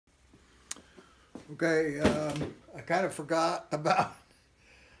Okay, I kind of forgot about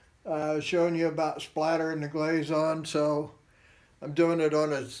showing you about splattering the glaze on, so I'm doing it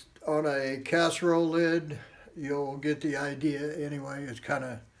on a casserole lid. You'll get the idea anyway. It's kind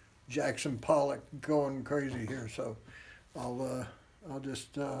of Jackson Pollock going crazy here, so I'll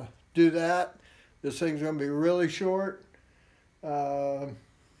just do that. This thing's gonna be really short. Hope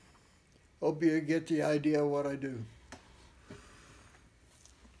you get the idea of what I do.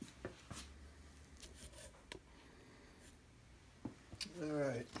 All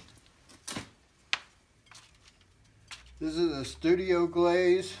right. This is a studio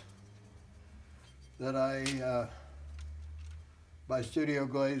glaze that by studio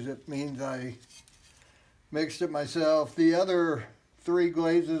glaze, it means I mixed it myself. The other 3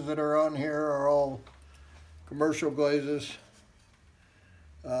 glazes that are on here are all commercial glazes.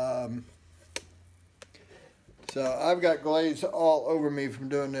 So I've got glaze all over me from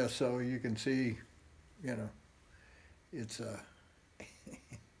doing this, so you can see, you know, it's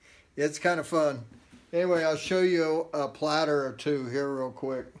it's kind of fun. Anyway, I'll show you a platter or two here real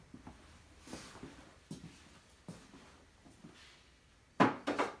quick.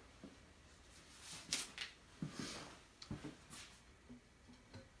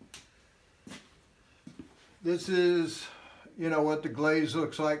 This is, you know, what the glaze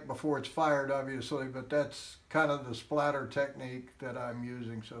looks like before it's fired, obviously, but that's kind of the splatter technique that I'm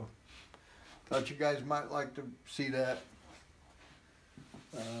using, so thought you guys might like to see that.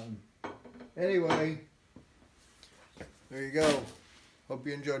 Anyway, there you go. Hope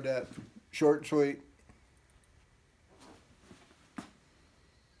you enjoyed that. Short and sweet.